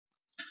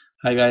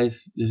Hi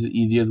guys, this is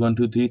easy as 1,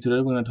 2, 3. Today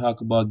we're going to talk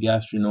about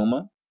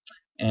gastrinoma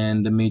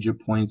and the major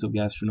points of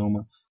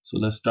gastrinoma. So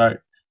let's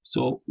start.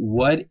 So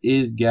what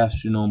is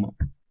gastrinoma?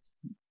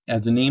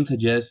 As the name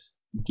suggests,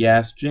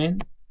 gastrin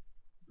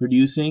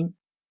producing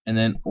and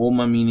then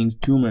oma meaning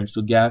tumor.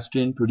 So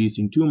gastrin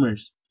producing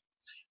tumors.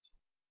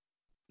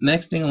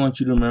 Next thing I want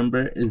you to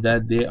remember is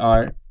that they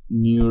are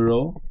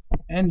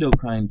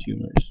neuroendocrine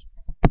tumors.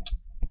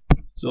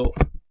 So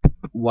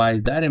why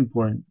is that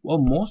important? Well,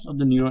 most of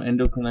the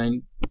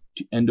neuroendocrine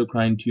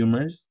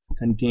tumors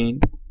contain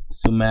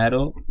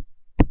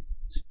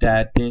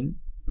somatostatin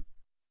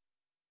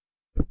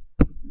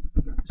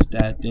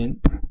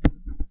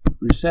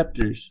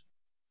receptors.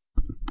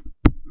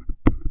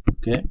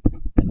 Okay,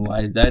 and why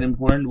is that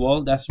important?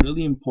 Well, that's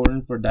really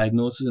important for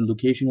diagnosis and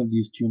location of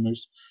these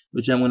tumors,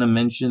 which I'm going to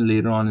mention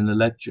later on in the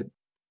lecture.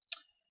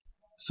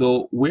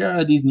 So where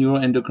are these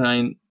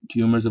neuroendocrine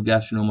tumors of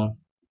gastrinoma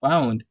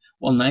found?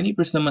 Well,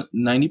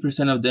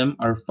 90% of them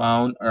are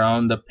found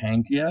around the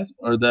pancreas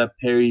or the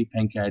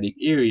peripancreatic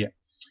area.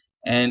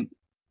 And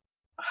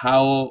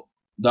how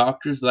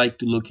doctors like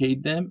to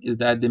locate them is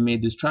that they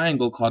made this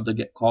triangle called the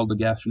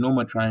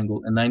gastrinoma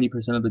triangle, and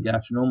 90% of the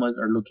gastrinomas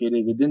are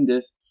located within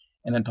this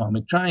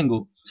anatomic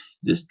triangle.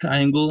 This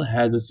triangle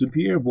has a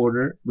superior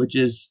border, which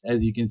is,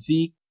 as you can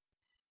see,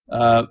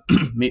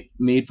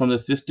 made from the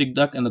cystic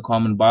duct and the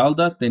common bile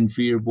duct. The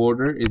inferior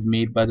border is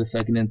made by the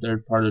second and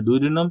third part of the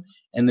duodenum,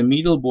 and the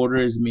medial border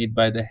is made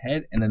by the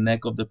head and the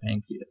neck of the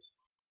pancreas.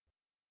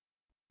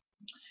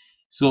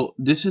 So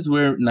this is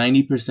where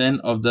 90%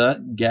 of the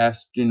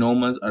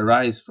gastrinomas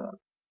arise from.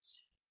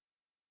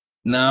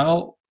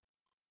 Now,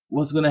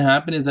 what's going to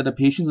happen is that the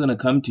patient is going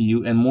to come to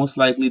you, and most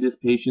likely this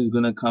patient is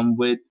going to come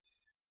with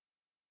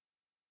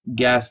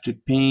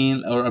gastric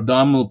pain or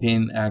abdominal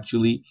pain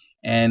actually,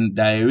 and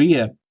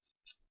diarrhea.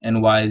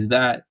 And why is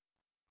that?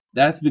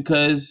 That's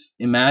because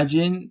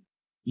imagine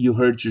you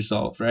hurt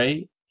yourself,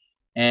 right?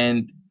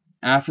 And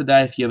after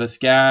that, if you have a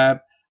scab,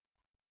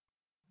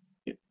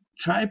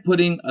 try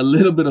putting a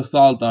little bit of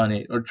salt on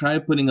it, or try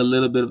putting a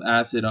little bit of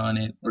acid on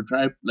it, or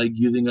try like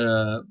using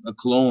a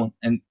cologne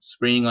and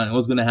spraying on it.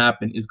 What's going to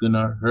happen? It's going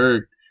to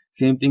hurt.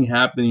 Same thing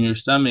happened in your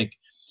stomach,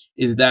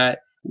 is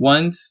that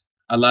once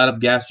a lot of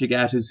gastric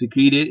acid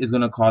secreted, is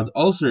going to cause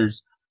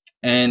ulcers.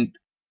 And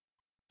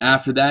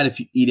after that,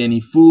 if you eat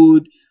any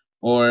food,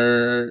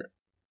 or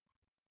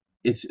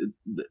it's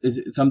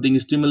something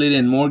is stimulated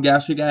and more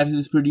gastric acid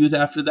is produced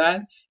after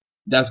that,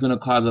 that's going to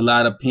cause a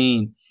lot of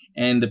pain.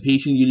 And the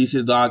patient usually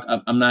says, doc,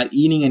 I'm not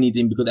eating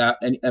anything because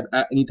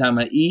anytime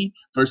I eat,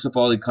 first of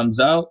all, it comes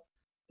out,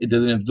 it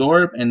doesn't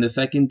absorb, and the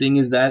second thing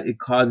is that it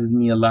causes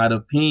me a lot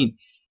of pain.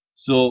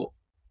 So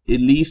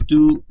it leads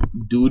to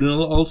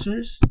duodenal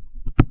ulcers.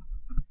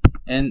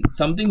 And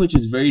something which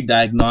is very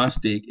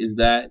diagnostic is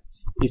that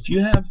if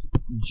you have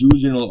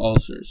jejunal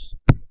ulcers,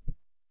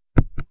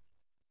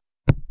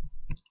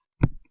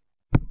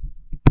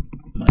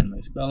 mind my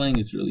spelling,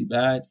 it's really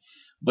bad,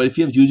 but if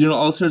you have jejunal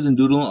ulcers and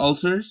duodenal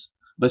ulcers,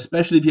 but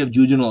especially if you have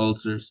jejunal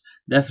ulcers,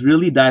 that's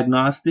really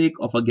diagnostic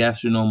of a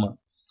gastrinoma.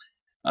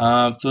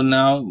 So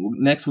now,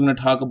 next we're going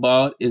to talk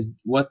about is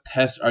what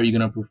tests are you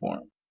going to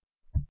perform.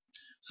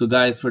 So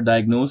guys, for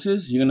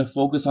diagnosis, you're going to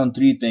focus on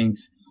three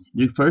things.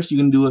 First,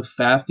 you're going to do a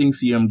fasting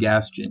serum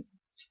gastrin.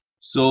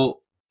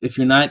 So if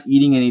you're not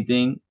eating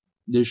anything,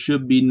 there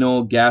should be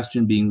no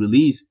gastrin being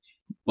released.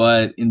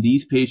 But in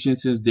these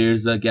patients, since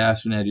there's a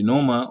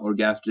gastrinadenoma or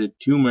gastric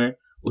tumor,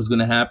 what's going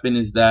to happen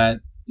is that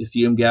the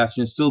serum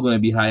gastrin is still going to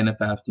be high in a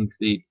fasting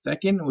state.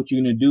 Second, what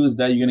you're going to do is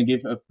that you're going to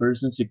give a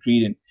person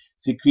secretin.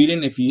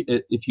 Secretin, if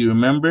you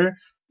remember,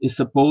 is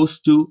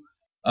supposed to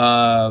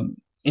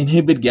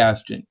inhibit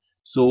gastrin.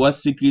 So what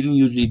secretin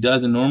usually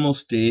does in normal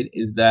state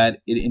is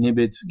that it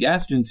inhibits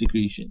gastrin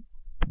secretion.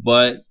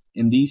 But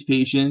in these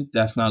patients,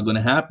 that's not going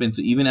to happen.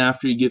 So even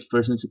after you give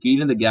person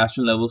secretin, the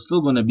gastrin level is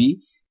still going to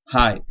be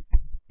high.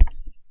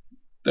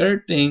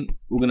 Third thing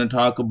we're going to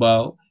talk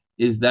about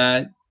is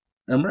that,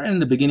 remember in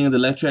the beginning of the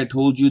lecture I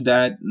told you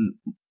that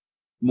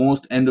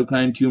most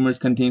endocrine tumors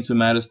contain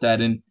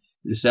somatostatin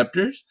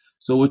receptors.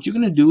 So what you're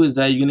going to do is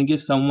that you're going to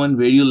give someone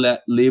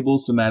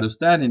radio-labeled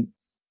somatostatin,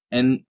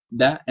 and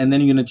then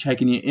you're going to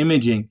check in your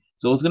imaging.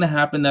 So what's going to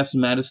happen, that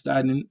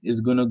somatostatin is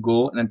going to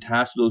go and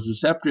attach those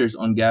receptors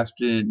on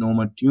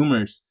gastrinoma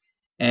tumors,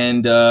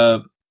 and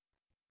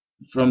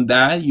from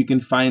that you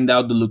can find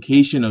out the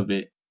location of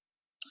it.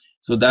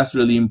 So that's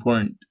really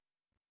important.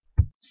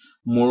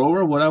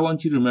 Moreover, what I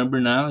want you to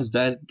remember now is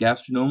that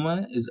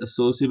gastrinoma is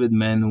associated with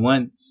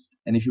MEN1.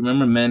 And if you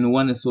remember,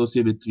 MEN1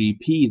 associated with 3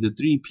 Ps. The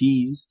 3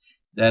 Ps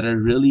that are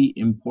really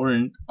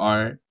important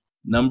are,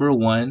 number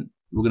one,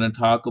 we're going to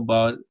talk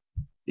about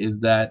is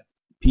that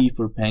P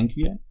for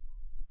pancreas.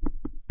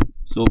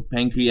 So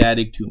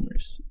pancreatic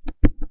tumors.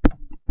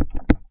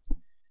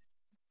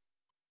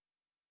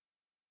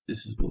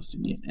 This is supposed to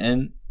be an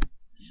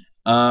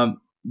N.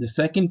 The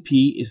second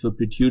P is for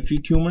pituitary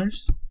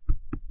tumors.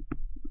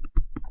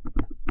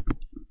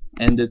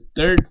 And the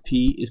third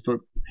P is for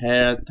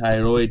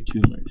parathyroid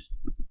tumors.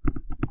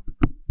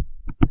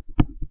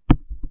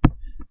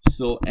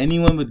 So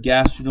anyone with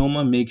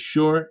gastrinoma, make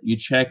sure you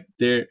check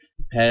their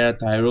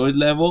parathyroid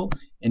level,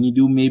 and you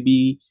do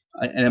maybe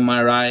an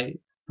MRI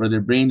for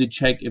their brain to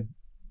check if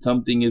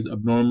something is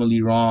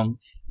abnormally wrong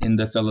in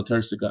the sella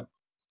turcica.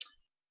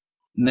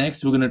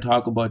 Next, we're going to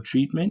talk about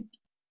treatment.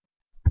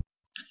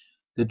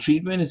 The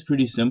treatment is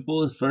pretty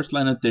simple. The first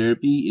line of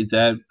therapy is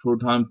that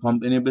proton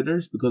pump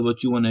inhibitors, because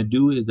what you want to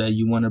do is that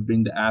you want to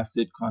bring the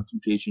acid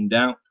concentration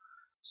down.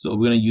 So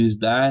we're going to use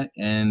that.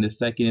 And the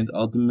second is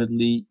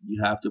ultimately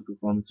you have to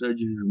perform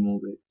surgery to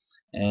remove it.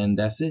 And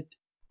that's it.